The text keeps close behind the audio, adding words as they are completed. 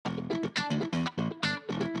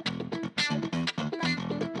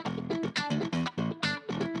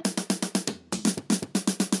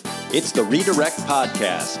It's the Redirect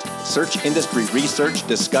Podcast. Search industry research,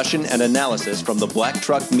 discussion, and analysis from the Black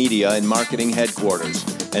Truck Media and Marketing Headquarters.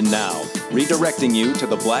 And now, redirecting you to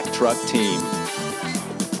the Black Truck team.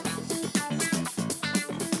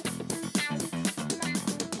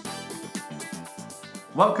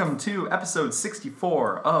 Welcome to episode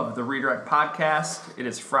 64 of the Redirect Podcast. It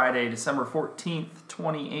is Friday, December 14th,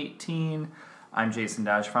 2018. I'm Jason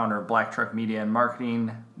Dodge, founder of Black Truck Media and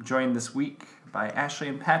Marketing, joined this week by Ashley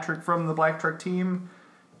and Patrick from the Black Truck team.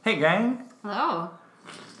 Hey, gang. Hello.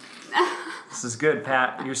 This is good,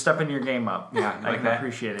 Pat. You're stepping your game up. Yeah, I can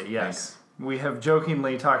appreciate it, yes. Thanks. We have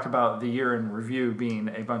jokingly talked about the year in review being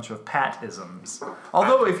a bunch of Pat-isms.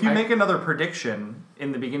 Although, if you make another prediction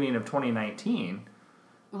in the beginning of 2019...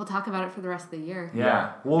 We'll talk about it for the rest of the year.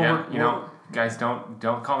 Yeah. Guys,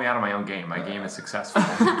 don't call me out of my own game. My game is successful,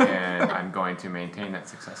 and I'm going to maintain that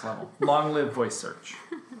success level. Long live voice search.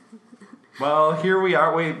 Well, here we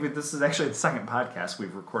are. This is actually the second podcast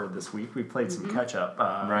we've recorded this week. We played some catch up,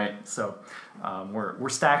 right? So we're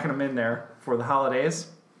stacking them in there for the holidays,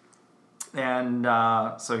 and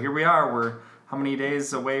so here we are. We're how many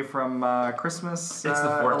days away from Christmas? It's the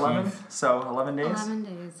 14th. 11? So 11 days. 11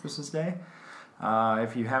 days. Christmas Day.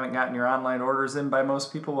 If you haven't gotten your online orders in by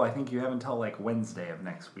most people, I think you have until like Wednesday of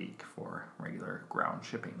next week for regular ground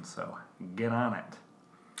shipping. So get on it.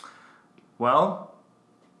 Well,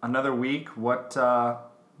 another week. What are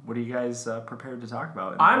you guys prepared to talk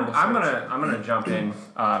about? I'm gonna jump in,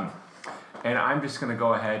 and I'm just gonna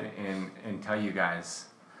go ahead and tell you guys,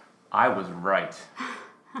 I was right.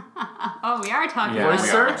 Oh, we are talking about voice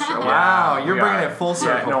search? Wow, you're bringing it full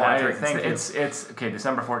circle, Patrick. Thank you. It's okay,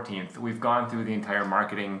 December 14th. We've gone through the entire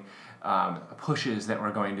marketing pushes that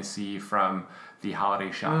we're going to see from the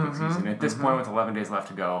holiday shopping season. At this point, with 11 days left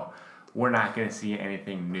to go, we're not going to see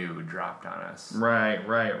anything new dropped on us. Right.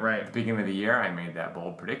 At the beginning of the year, I made that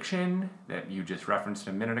bold prediction that you just referenced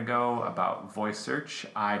a minute ago about voice search.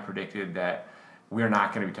 I predicted that we're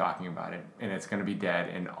not going to be talking about it, and it's going to be dead.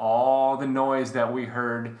 And all the noise that we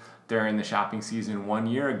heard during the shopping season 1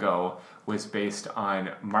 year ago was based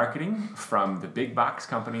on marketing from the big box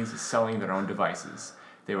companies selling their own devices.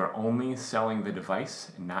 They were only selling the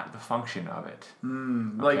device, not the function of it.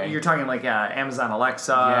 Like you're talking like Amazon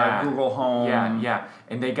Alexa, Google Home. Yeah.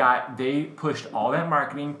 And they pushed all that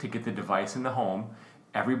marketing to get the device in the home.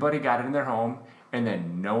 Everybody got it in their home, and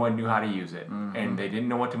then no one knew how to use it. And they didn't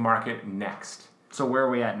know what to market next. So where are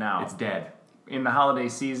we at now? It's dead. In the holiday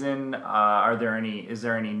season, is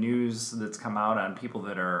there any news that's come out on people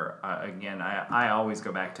that are, again, I always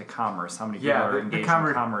go back to commerce. How many people are engaged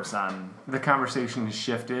in commerce on... The conversation has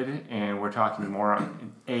shifted, and we're talking more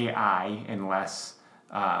on AI and less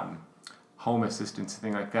home assistance,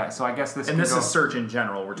 thing like that. So I guess this is search in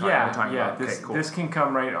general we're talking about. This, okay, cool. This can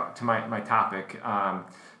come right to my topic.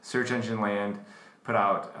 Search Engine Land put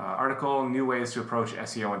out article, New Ways to Approach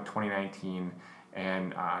SEO in 2019.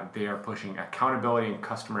 And they are pushing accountability and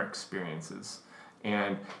customer experiences.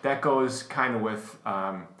 And that goes kind of with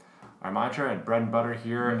our mantra and bread and butter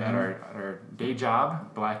here at our day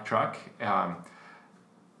job, Black Truck.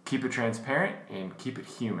 Keep it transparent and keep it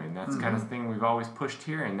human. That's kind of the thing we've always pushed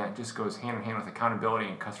here, and that just goes hand in hand with accountability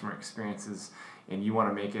and customer experiences. And you want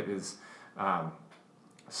to make it as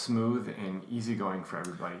smooth and easygoing for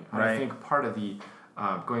everybody. Right. And I think part of the,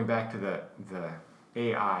 going back to the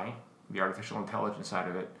AI, the artificial intelligence side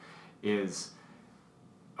of it, is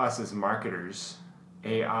us as marketers.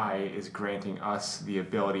 AI is granting us the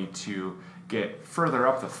ability to get further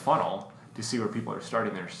up the funnel to see where people are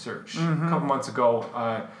starting their search. A couple months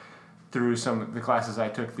ago, through some of the classes I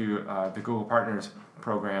took through the Google Partners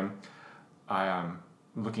program,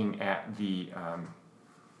 looking at the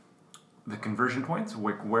conversion points,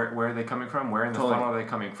 where are they coming from? Where in the funnel are they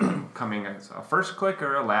coming from? Coming as a first click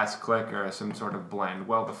or a last click or some sort of blend?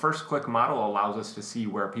 Well, the first click model allows us to see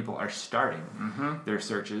where people are starting their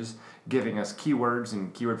searches, giving us keywords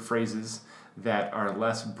and keyword phrases that are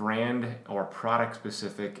less brand or product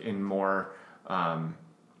specific and more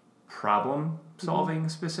problem solving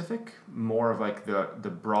specific, more of like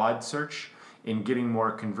the broad search, in getting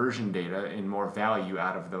more conversion data and more value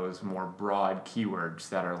out of those more broad keywords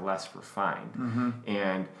that are less refined.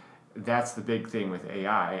 And that's the big thing with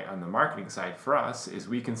AI on the marketing side for us, is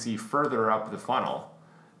we can see further up the funnel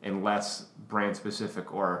and less brand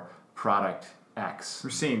specific or product X.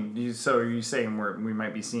 Are you saying we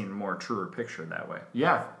might be seeing a more truer picture that way?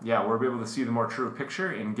 Yeah, we're able to see the more truer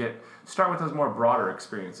picture and start with those more broader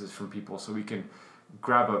experiences from people, so we can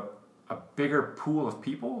grab a bigger pool of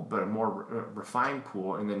people, but a more refined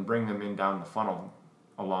pool, and then bring them in down the funnel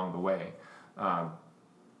along the way.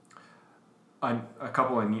 A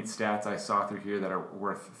couple of neat stats I saw through here that are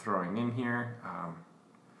worth throwing in here.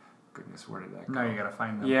 Goodness, where did that go? No, you gotta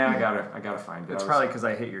find them. Yeah, I gotta find it. It's probably because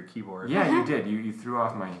I hit your keyboard. Yeah, you did. You threw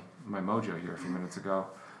off my mojo here a few minutes ago.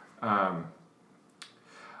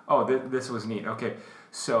 This was neat. Okay,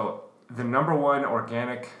 so the number one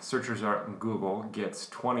organic search result in Google gets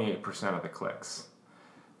 28% of the clicks.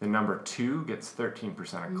 The number 2 gets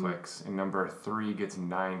 13% of clicks, and number 3 gets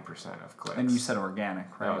 9% of clicks. And you said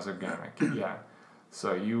organic, right? That was organic, yeah.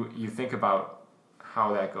 So you think about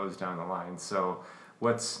how that goes down the line. So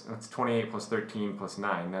what's 28 plus 13 plus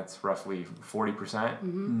 9? That's roughly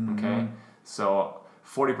 40%. Okay, so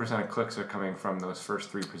 40% of clicks are coming from those first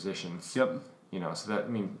 3 positions. Yep. So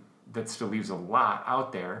that still leaves a lot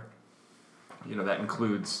out there. That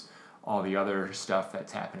includes all the other stuff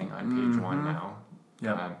that's happening on page 1 now.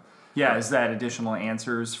 Yeah. Is that additional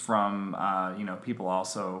answers from people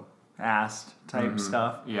also asked type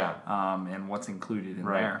stuff? Yeah. And what's included in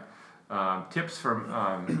there? Tips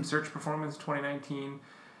from Search Performance 2019.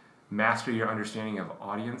 Master your understanding of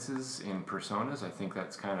audiences and personas. I think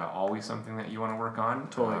that's kind of always something that you want to work on.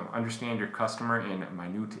 Totally. Understand your customer in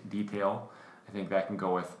minute detail. I think that can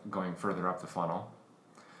go with going further up the funnel.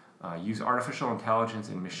 Use artificial intelligence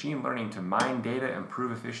and machine learning to mine data,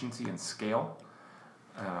 improve efficiency, and scale.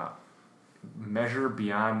 Measure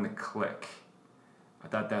beyond the click. I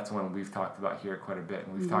thought that's one we've talked about here quite a bit,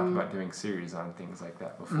 and we've talked about doing series on things like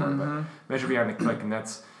that before. But measure beyond the click, and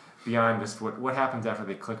that's beyond just what happens after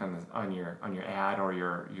they click on your ad or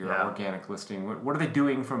your organic listing. What are they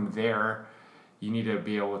doing from there? You need to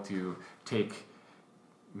be able to take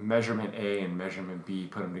measurement A and measurement B,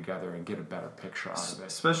 put them together, and get a better picture out of it.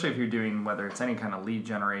 Especially if you're doing, whether it's any kind of lead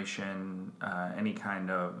generation, any kind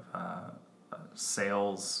of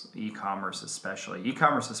sales, e-commerce especially.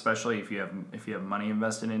 E-commerce especially if you have money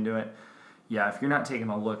invested into it. Yeah, if you're not taking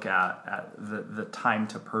a look at the time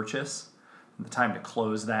to purchase, the time to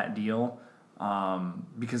close that deal,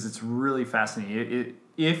 because it's really fascinating.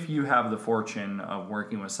 If you have the fortune of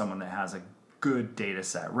working with someone that has a good data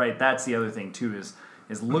set, right? That's the other thing too, is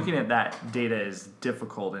looking at that data is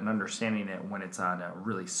difficult and understanding it when it's on a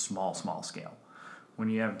really small scale. When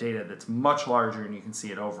you have data that's much larger and you can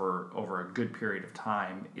see it over a good period of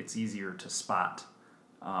time, it's easier to spot,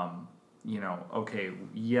 okay,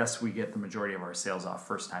 yes, we get the majority of our sales off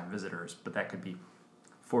first-time visitors, but that could be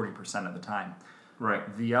 40% of the time.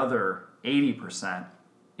 Right. The other 80%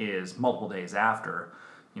 is multiple days after.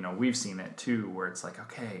 We've seen it too, where it's like,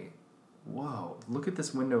 okay, whoa, look at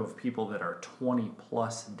this window of people that are 20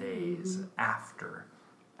 plus days after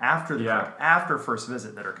after first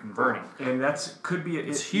visit that are converting. And could be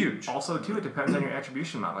it's huge. Also too, it depends on your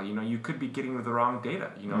attribution model. You could be getting the wrong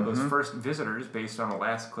data. Those first visitors based on a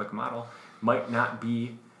last click model might not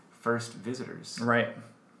be first visitors. Right.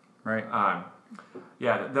 The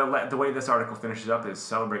way this article finishes up is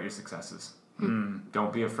celebrate your successes.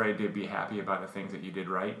 Don't be afraid to be happy about the things that you did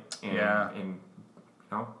right, and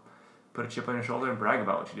put a chip on your shoulder and brag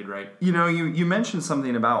about what you did right. You mentioned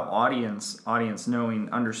something about audience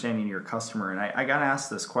understanding your customer, and I got asked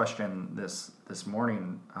this question this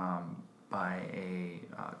morning by a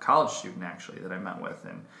college student actually that I met with,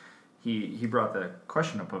 and he brought the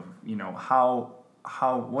question up of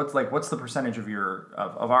what's the percentage of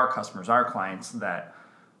our customers, our clients that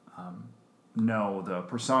know the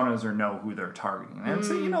personas or know who they're targeting. And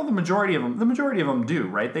so, the majority of them do,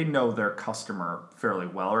 right? They know their customer fairly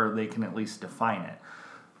well, or they can at least define it.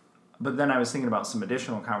 But then I was thinking about some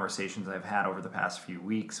additional conversations I've had over the past few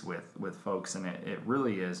weeks with folks, and it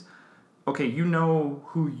really is, okay, you know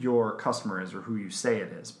who your customer is or who you say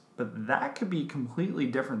it is, but that could be completely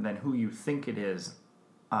different than who you think it is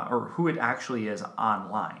or who it actually is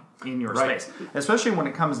online in your space, especially when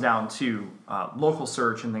it comes down to local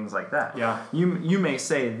search and things like that. Yeah, you may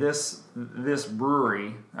say this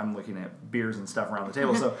brewery. I'm looking at beers and stuff around the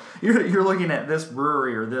table, so you're looking at this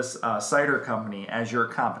brewery or this cider company as your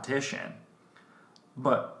competition,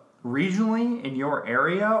 but regionally in your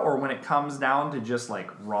area, or when it comes down to just like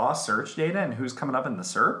raw search data and who's coming up in the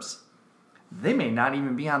SERPs, they may not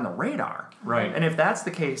even be on the radar. Right. And if that's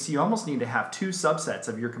the case, you almost need to have two subsets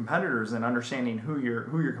of your competitors and understanding who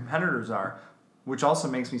your competitors are, which also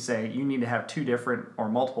makes me say you need to have two different or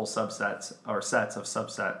multiple subsets or sets of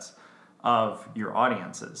subsets of your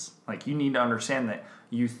audiences. Like, you need to understand that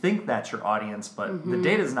you think that's your audience, but the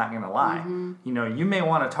data's not going to lie. You may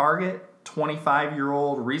want to target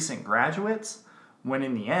 25-year-old recent graduates when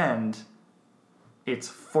in the end it's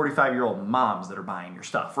 45-year-old moms that are buying your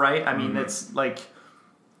stuff, right? I mean, it's like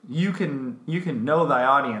you can know thy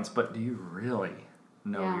audience, but do you really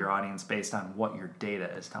know your audience based on what your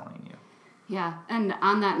data is telling you? Yeah, and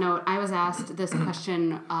on that note, I was asked this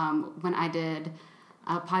question when I did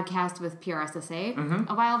a podcast with PRSSA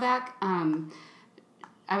a while back.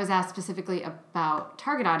 I was asked specifically about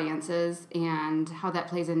target audiences and how that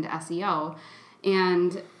plays into SEO.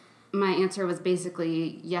 And my answer was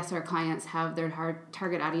basically, yes, our clients have their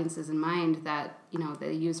target audiences in mind that,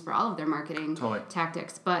 they use for all of their marketing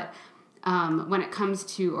tactics. But when it comes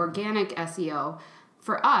to organic SEO,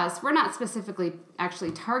 for us, we're not specifically actually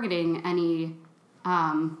targeting any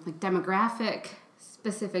demographic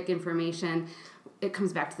specific information. It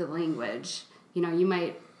comes back to the language.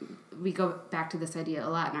 We go back to this idea a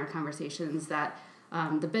lot in our conversations that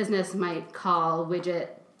the business might call widget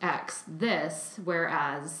X this,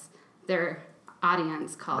 whereas their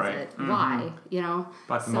audience calls it Y,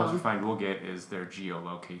 But the most refined we'll get is their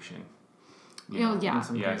geolocation.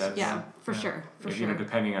 For sure.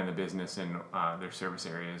 Depending on the business and their service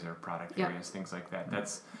areas or product areas, things like that.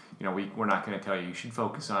 That's, we're not going to tell you should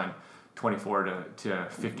focus on 24 to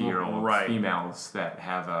 50-year-old females that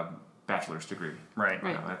have a bachelor's degree. Right.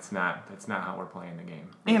 That's not how we're playing the game.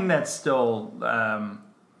 And that's still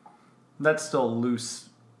loose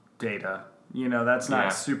data. That's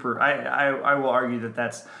not super. I will argue that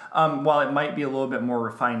that's while it might be a little bit more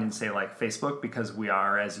refined in, say, like Facebook, because we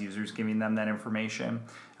are, as users, giving them that information.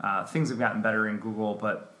 Things have gotten better in Google,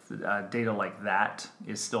 but data like that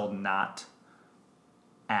is still not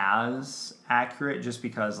as accurate, just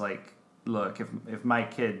because, like, look, if my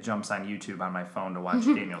kid jumps on YouTube on my phone to watch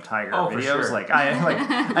Daniel Tiger videos, sure.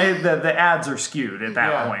 the ads are skewed at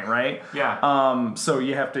that point, right? Yeah. So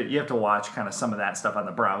you have to watch kind of some of that stuff on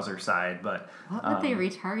the browser side, but what would they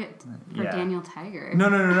retarget for Daniel Tiger?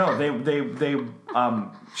 No. They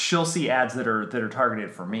she'll see ads that are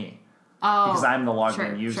targeted for me. Oh, because I'm the logged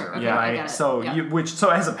in user, okay, right? So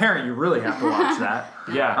so as a parent, you really have to watch that.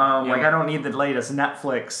 I don't need the latest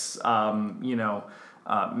Netflix,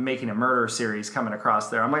 making a murder series coming across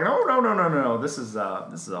there. I'm like, oh no, this is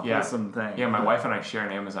a wholesome thing. Yeah, my wife and I share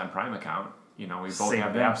an Amazon Prime account. We both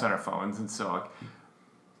have the apps on our phones, and so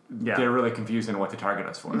they're really confused on what to target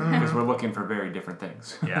us for because we're looking for very different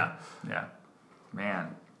things. Yeah,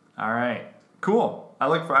 man. All right, cool.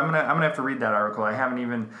 I'm gonna have to read that article. I haven't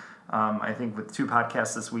even. I think with 2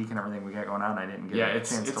 podcasts this week and everything we got going on, I didn't get a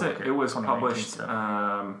chance to look at it. It was published.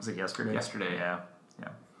 Was it yesterday? Yesterday. Yeah.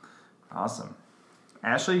 Awesome.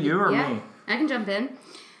 Ashley, you or me? I can jump in.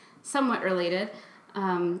 Somewhat related.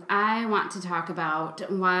 I want to talk about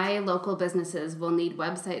why local businesses will need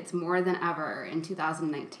websites more than ever in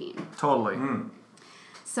 2019. Totally.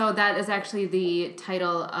 So that is actually the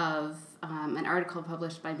title of an article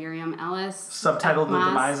published by Miriam Ellis. Subtitled The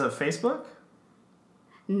Demise of Facebook?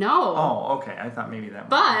 No. Oh, okay. I thought maybe that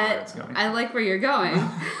was where I like where you're going.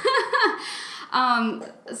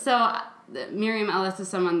 So Miriam Ellis is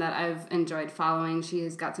someone that I've enjoyed following.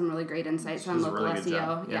 She's got some really great insights on local really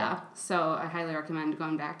SEO. Yeah. So I highly recommend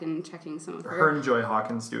going back and checking some of her and Joy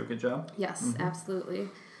Hawkins do a good job. Yes, absolutely.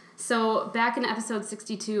 So back in episode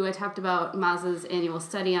 62, I talked about Maz's annual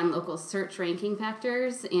study on local search ranking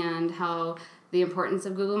factors and how the importance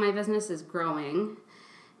of Google My Business is growing.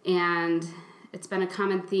 And it's been a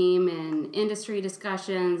common theme in industry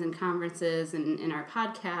discussions and conferences and in our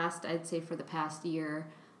podcast, I'd say for the past year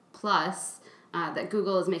plus, that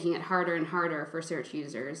Google is making it harder and harder for search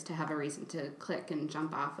users to have a reason to click and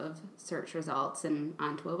jump off of search results and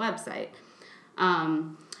onto a website.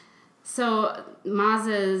 So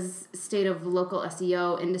Maz's State of Local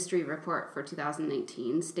SEO Industry Report for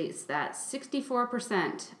 2019 states that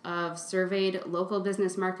 64% of surveyed local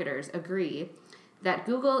business marketers agree that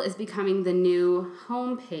Google is becoming the new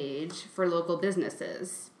homepage for local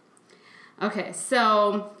businesses. Okay,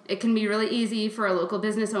 so it can be really easy for a local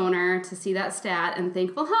business owner to see that stat and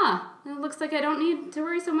think, well, it looks like I don't need to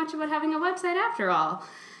worry so much about having a website after all.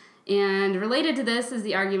 And related to this is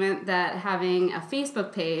the argument that having a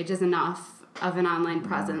Facebook page is enough of an online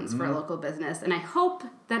presence for a local business. And I hope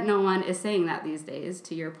that no one is saying that these days,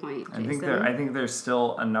 to your point, Jason. I think there's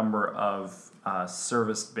still a number of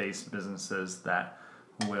service-based businesses that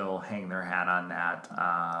will hang their hat on that,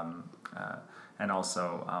 and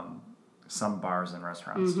also some bars and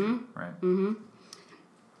restaurants too, right? Mm-hmm.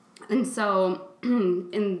 And so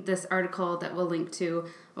in this article that we'll link to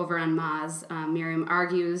over on Moz, Miriam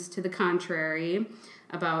argues to the contrary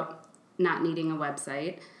about not needing a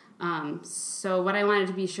website. So what I wanted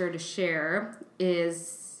to be sure to share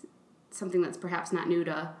is something that's perhaps not new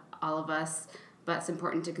to all of us, but it's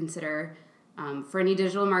important to consider for any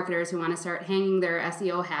digital marketers who want to start hanging their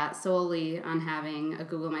SEO hat solely on having a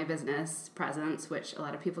Google My Business presence, which a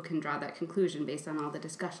lot of people can draw that conclusion based on all the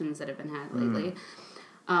discussions that have been had lately.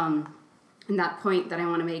 And that point that I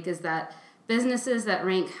want to make is that businesses that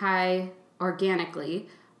rank high organically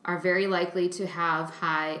are very likely to have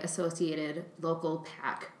high associated local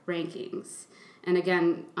PAC rankings. And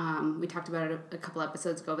again, we talked about it a couple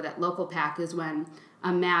episodes ago, but that local PAC is when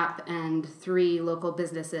a map and 3 local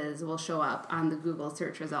businesses will show up on the Google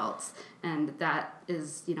search results. And that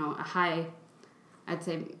is, a high, I'd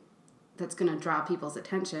say, that's going to draw people's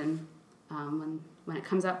attention when it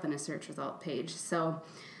comes up in a search result page. So,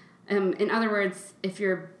 in other words, if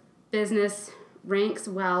your business ranks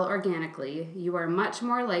well organically, you are much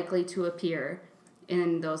more likely to appear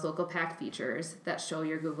in those local PAC features that show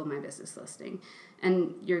your Google My Business listing.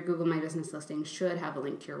 And your Google My Business listing should have a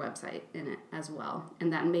link to your website in it as well.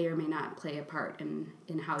 And that may or may not play a part in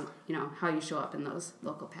how you show up in those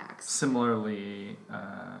local PACs. Similarly,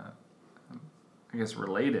 I guess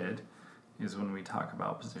related is when we talk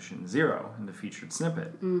about position 0 in the featured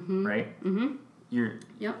snippet, right? Mm-hmm.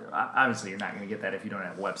 Obviously you're not going to get that if you don't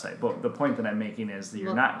have a website. But the point that I'm making is that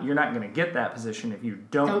you're not going to get that position if you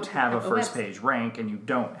don't have a first page rank and you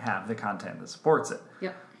don't have the content that supports it.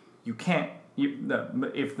 Yep. You can't.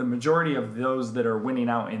 If the majority of those that are winning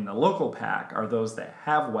out in the local PAC are those that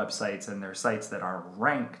have websites and their sites that are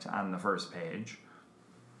ranked on the first page,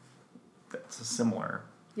 that's a similar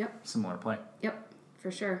play. Yep,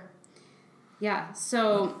 for sure. Yeah.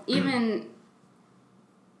 So even.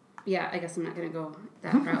 Yeah, I guess I'm not going to go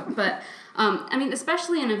that route. But,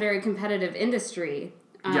 especially in a very competitive industry,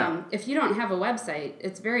 if you don't have a website,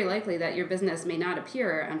 it's very likely that your business may not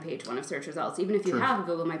appear on page 1 of search results, even if you have a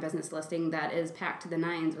Google My Business listing that is packed to the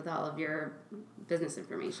nines with all of your business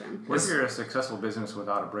information. What if you're a successful business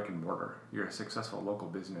without a brick and mortar? You're a successful local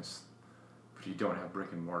business, but you don't have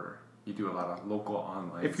brick and mortar. You do a lot of local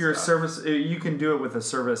online If you're stuff. a service, you can do it with a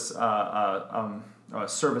service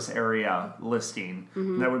service area listing.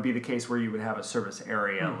 Mm-hmm. That would be the case where you would have a service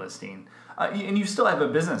area listing, and you still have a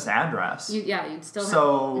business address. You'd still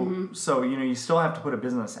so you still have to put a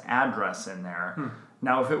business address in there.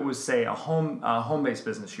 Now, if it was say a home-based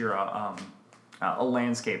business, you're a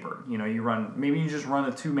landscaper. You just run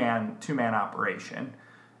a two-man operation,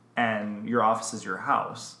 and your office is your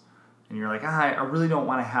house. And you're like, I really don't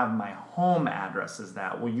want to have my home address as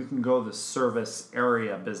that. Well, you can go to the service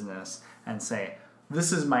area business and say,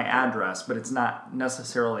 this is my address, but it's not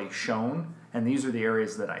necessarily shown, and these are the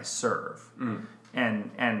areas that I serve.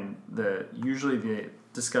 And usually the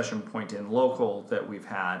discussion point in local that we've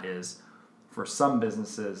had is, for some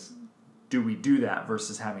businesses, do we do that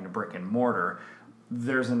versus having a brick and mortar?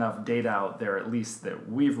 There's enough data out there, at least that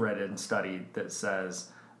we've read and studied, that says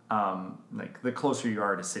the closer you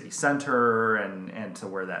are to city center and to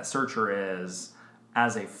where that searcher is,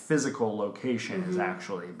 as a physical location is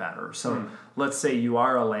actually better. So let's say you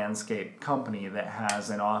are a landscape company that has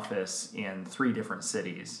an office in 3 different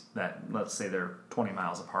cities that, let's say they're 20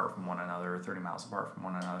 miles apart from one another or 30 miles apart from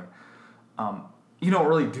one another. You don't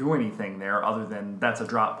really do anything there other than that's a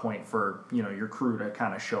drop point for your crew to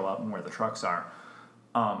kind of show up and where the trucks are.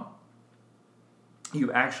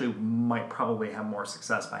 You actually might probably have more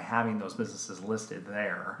success by having those businesses listed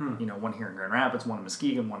there. One here in Grand Rapids, one in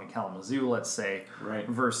Muskegon, one in Kalamazoo, let's say,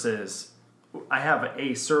 versus I have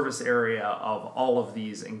a service area of all of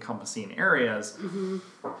these encompassing areas.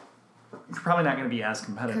 You're probably not going to be as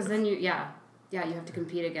competitive. Because then you have to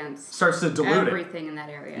compete against starts to dilute everything in that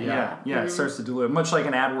area. It starts to dilute. Much like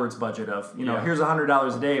an AdWords budget of, here's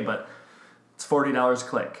 $100 a day, but it's $40 a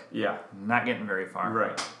click. Yeah. Not getting very far.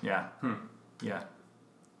 Right. Yeah. Yeah.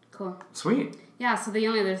 Cool. Sweet. Yeah, so the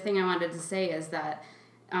only other thing I wanted to say is that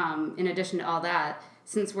in addition to all that,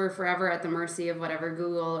 since we're forever at the mercy of whatever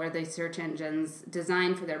Google or the search engines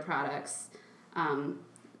design for their products,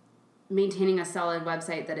 maintaining a solid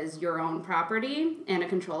website that is your own property and a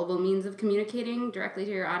controllable means of communicating directly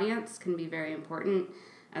to your audience can be very important,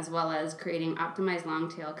 as well as creating optimized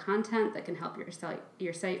long-tail content that can help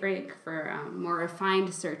your site rank for more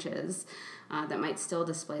refined searches that might still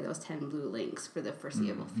display those 10 blue links for the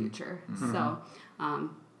foreseeable future. So,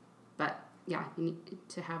 but yeah, you need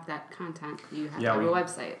to have that content. You have to have a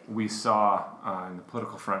website. We saw on the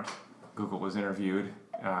political front, Google was interviewed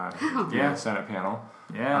in the Senate panel.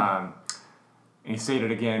 Yeah. And he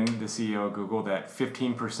stated again, the CEO of Google, that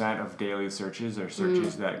 15% of daily searches are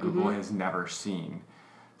searches that Google has never seen.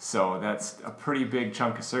 So that's a pretty big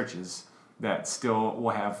chunk of searches that still will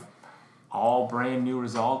have all brand new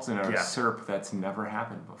results in a SERP that's never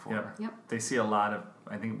happened before. Yep. They see a lot of,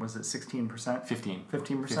 I think, was it 16%? 15%.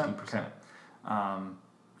 15%? Okay.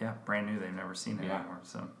 Brand new. They've never seen it anymore.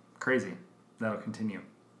 So crazy. That'll continue.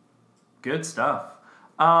 Good stuff.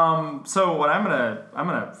 So what I'm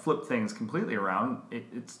gonna flip things completely around.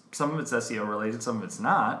 It's some of it's SEO related, some of it's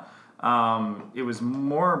not. It was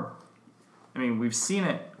more I mean, we've seen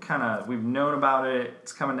it we've known about it.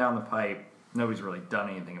 It's coming down the pipe. Nobody's really done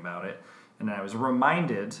anything about it. And I was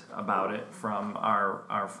reminded about it from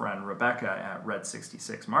our friend Rebecca at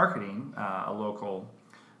Red66 Marketing, a local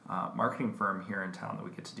marketing firm here in town that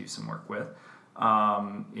we get to do some work with,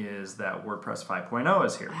 is that WordPress 5.0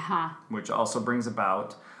 is here, which also brings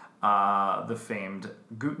about the famed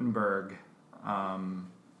Gutenberg, what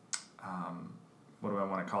do I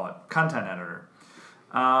want to call it? Content editor.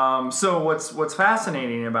 So what's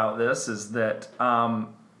fascinating about this is that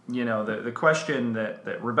the question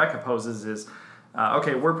that Rebecca poses is,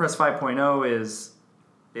 okay, WordPress 5.0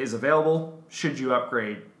 is available. Should you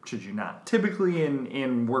upgrade? Should you not? Typically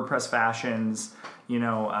in WordPress fashions,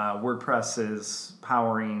 WordPress is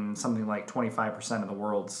powering something like 25% of the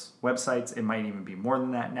world's websites. It might even be more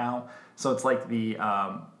than that now. So it's like the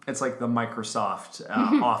Microsoft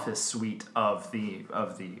Office suite of the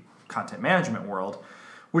content management world,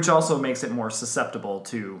 which also makes it more susceptible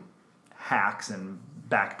to hacks and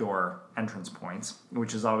backdoor entrance points,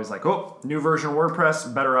 which is always like, oh, new version of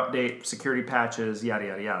WordPress, better update, security patches, yada,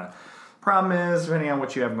 yada, yada. Problem is, depending on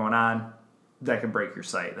what you have going on, that can break your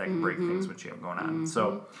site. That can break things what you have going on.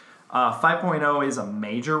 So 5.0 is a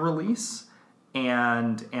major release,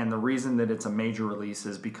 and the reason that it's a major release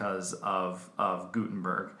is because of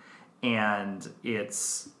Gutenberg. And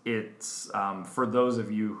it's for those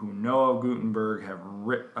of you who know of Gutenberg, have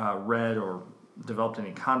read or developed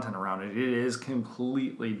any content around it, it is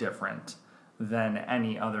completely different than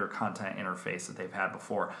any other content interface that they've had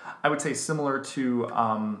before. I would say similar to,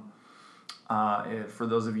 for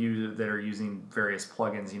those of you that are using various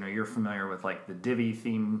plugins, you're familiar with like the Divi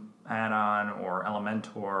theme add-on or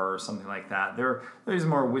Elementor or something like that. There's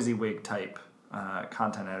more WYSIWYG type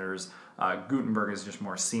content editors. Gutenberg is just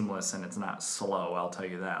more seamless and it's not slow, I'll tell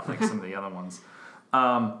you that, like some of the other ones.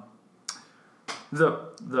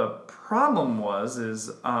 The problem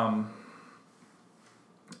is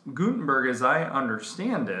Gutenberg, as I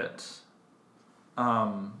understand it,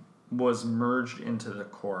 was merged into the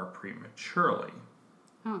core prematurely.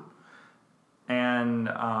 Oh. And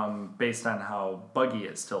based on how buggy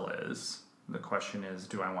it still is, the question is,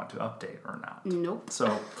 do I want to update or not? Nope.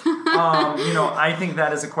 So, I think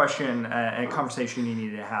that is a question, a conversation you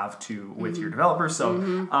need to have with your developers. So,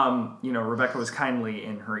 Rebecca was kindly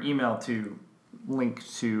in her email to link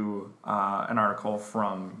to an article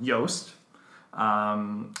from Yoast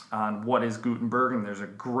on what is Gutenberg, and there's a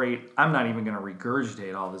great, I'm not even going to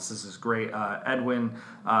regurgitate all this. This is great. Edwin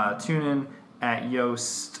Tunin at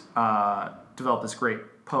Yoast developed this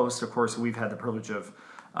great post. Of course, we've had the privilege of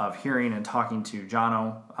hearing and talking to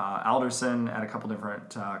Jono Alderson at a couple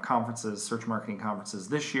different conferences, search marketing conferences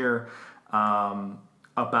this year,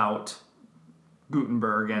 about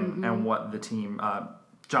Gutenberg and what the team,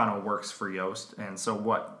 Jono works for Yoast, and so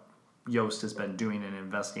what Yoast has been doing and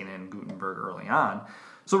investing in Gutenberg early on.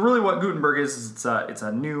 So really what Gutenberg is it's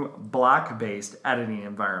a new block-based editing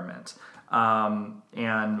environment.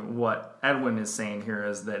 And what Edwin is saying here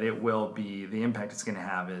is that it will be, the impact it's going to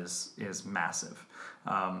have is massive.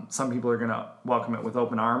 Some people are going to welcome it with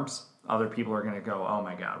open arms. Other people are going to go, oh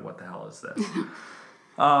my God, what the hell is this?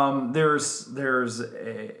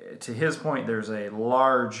 To his point, there's a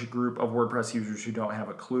large group of WordPress users who don't have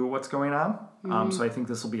a clue what's going on. So I think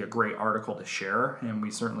this will be a great article to share, and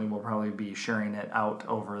we certainly will probably be sharing it out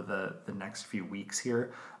over the next few weeks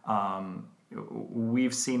here.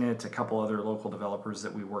 We've seen it. A couple other local developers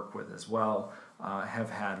that we work with as well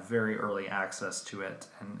have had very early access to it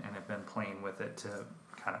and have been playing with it to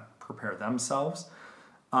kind of prepare themselves.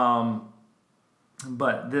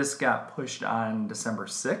 But this got pushed on December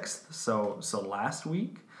 6th, so last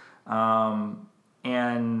week. And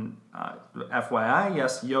FYI,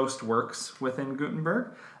 yes, Yoast works within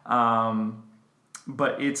Gutenberg,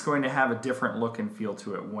 but it's going to have a different look and feel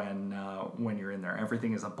to it when you're in there.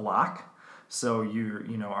 Everything is a block. So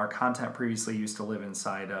our content previously used to live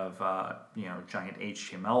inside of giant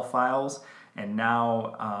HTML files, and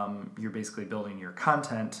now you're basically building your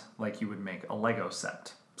content like you would make a Lego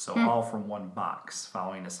set. So all from one box,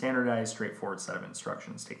 following a standardized, straightforward set of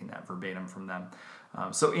instructions, taking that verbatim from them.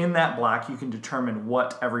 So in that block, you can determine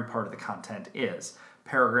what every part of the content is.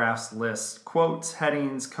 Paragraphs, lists, quotes,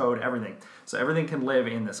 headings, code, everything. So everything can live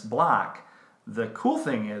in this block. The cool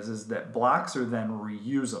thing is that blocks are then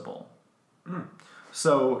reusable.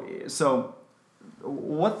 So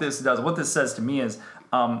what this says to me is,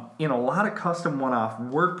 in a lot of custom one-off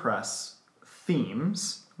WordPress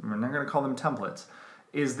themes, we're not going to call them templates,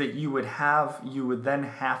 is that you would then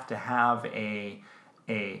have to have a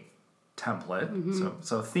template.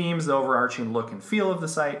 So themes, the overarching look and feel of the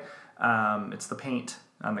site. It's the paint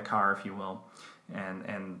on the car, if you will.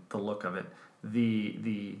 and the look of it.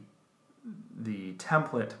 The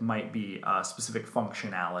template might be a specific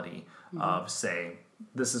functionality of, say,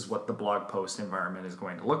 this is what the blog post environment is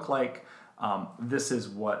going to look like. This is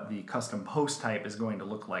what the custom post type is going to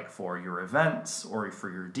look like for your events or for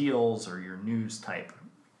your deals or your news type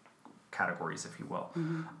categories, if you will.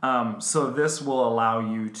 So this will allow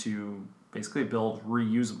you to basically build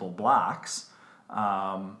reusable blocks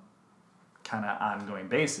kind of ongoing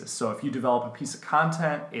basis. So if you develop a piece of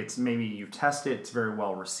content, it's maybe you test it, it's very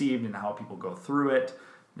well received in how people go through it,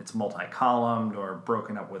 it's multi-columned or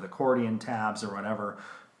broken up with accordion tabs or whatever.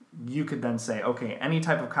 You could then say, okay, any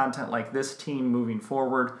type of content like this team moving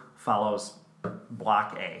forward follows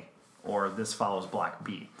block A, or this follows block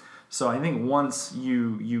B. So I think once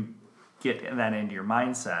you get that into your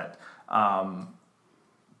mindset,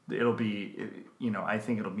 it'll be, I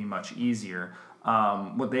think it'll be much easier.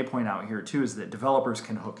 What they point out here too is that developers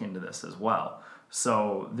can hook into this as well.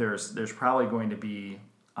 So there's probably going to be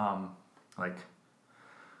like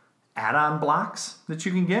add-on blocks that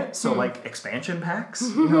you can get. So like expansion packs,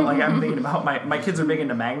 like I'm thinking about my kids are big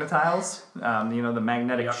into magnetiles, the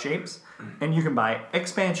magnetic shapes, and you can buy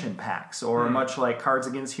expansion packs, or much like Cards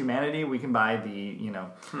Against Humanity, we can buy the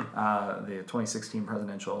 2016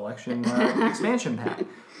 presidential election expansion pack.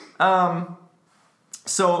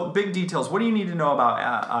 So big details. What do you need to know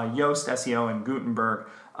about Yoast SEO and Gutenberg?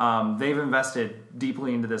 They've invested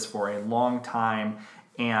deeply into this for a long time.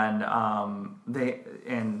 And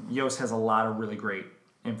Yoast has a lot of really great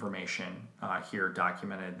information here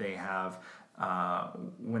documented. They have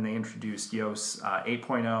when they introduced Yoast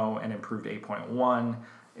 8.0 and improved 8.1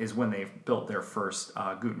 is when they built their first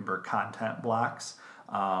Gutenberg content blocks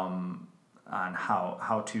on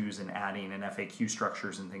how-tos and adding and FAQ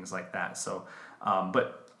structures and things like that. So,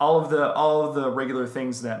 but all of the regular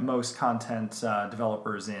things that most content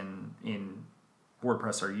developers in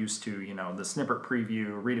WordPress are used to, the snippet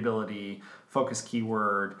preview, readability, focus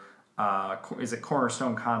keyword, is it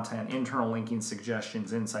cornerstone content, internal linking,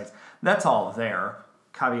 suggestions, insights. That's all there.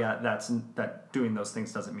 Caveat, that doing those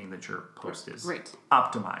things doesn't mean that your post is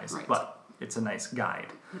optimized, but it's a nice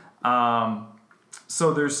guide.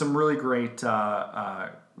 So there's some really great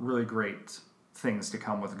things to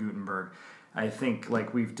come with Gutenberg. I think,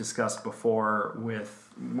 like we've discussed before, with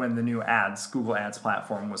when the new Google Ads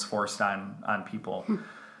platform was forced on people,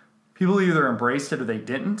 people either embraced it or they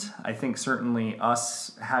didn't. I think certainly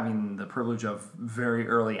us having the privilege of very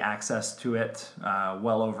early access to it,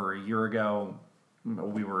 well over a year ago,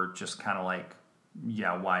 we were just kind of like,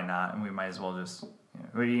 yeah, why not? And we might as well just,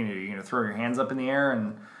 what are you gonna do? You're gonna throw your hands up in the air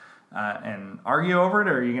and argue over it,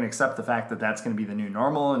 or are you gonna accept the fact that that's gonna be the new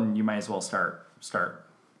normal, and you might as well start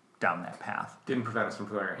down that path. Didn't prevent us from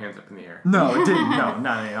throwing our hands up in the air. No, it didn't. No,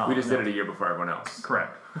 not at all. We just did it a year before everyone else.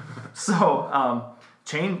 Correct. So,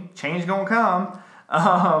 change gonna come.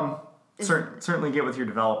 Certainly get with your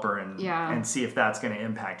developer and see if that's going to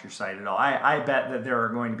impact your site at all. I bet that there are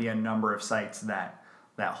going to be a number of sites that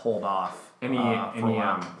hold off. Any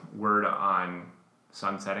word on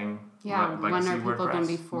sunsetting? Yeah, when are people going to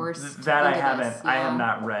be forced? That I haven't. I have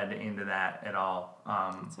not read into that at all.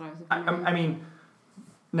 That's what I was thinking. I mean,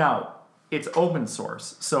 now it's open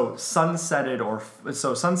source, so sunsetted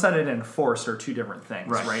and forced are two different things,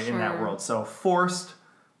 right? Sure. In that world, so forced,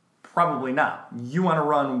 probably not. You want to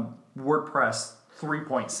run WordPress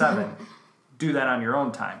 3.7, do that on your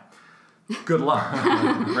own time. Good luck,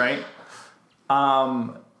 right?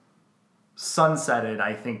 Sunsetted,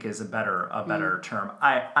 I think, is a better term.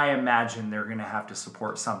 I imagine they're going to have to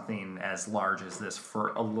support something as large as this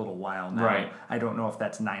for a little while now. Right. I don't know if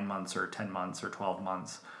that's 9 months or 10 months or 12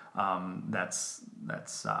 months. That's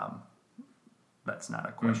not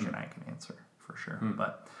a question I can answer for sure.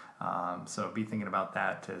 But so be thinking about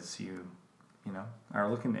that as you are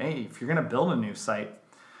looking. Hey, if you're going to build a new site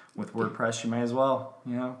with WordPress, you might as well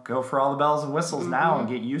go for all the bells and whistles now and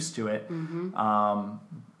get used to it.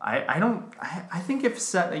 I think if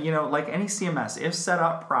set, like any CMS, if set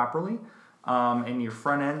up properly, and your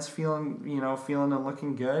front end's feeling and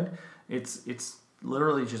looking good, it's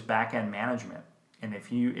literally just back end management. And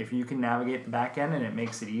if you can navigate the back end and it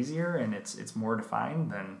makes it easier and it's more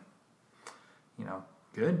defined, then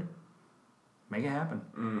good, make it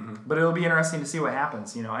happen. But it'll be interesting to see what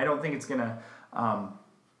happens. I don't think it's gonna.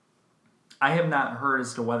 I have not heard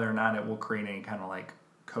as to whether or not it will create any kind of like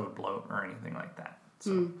code bloat or anything like that.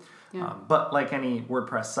 So, but like any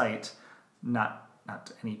WordPress site, not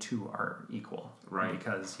any two are equal, right?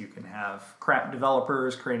 Because you can have crap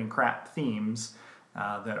developers creating crap themes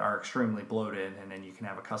that are extremely bloated, and then you can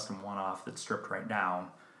have a custom one-off that's stripped right down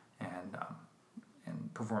and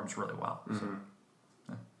performs really well. So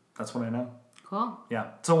that's what I know. Cool. Yeah.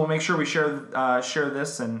 So we'll make sure we share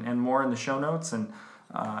this and more in the show notes. And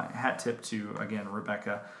hat tip to, again,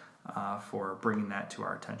 Rebecca for bringing that to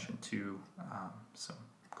our attention too. So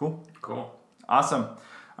cool. Cool. Awesome.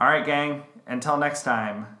 All right, gang. Until next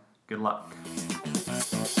time, good luck.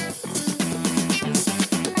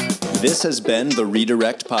 This has been the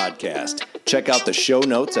Redirect Podcast. Check out the show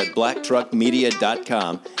notes at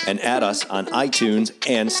blacktruckmedia.com and add us on iTunes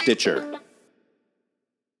and Stitcher.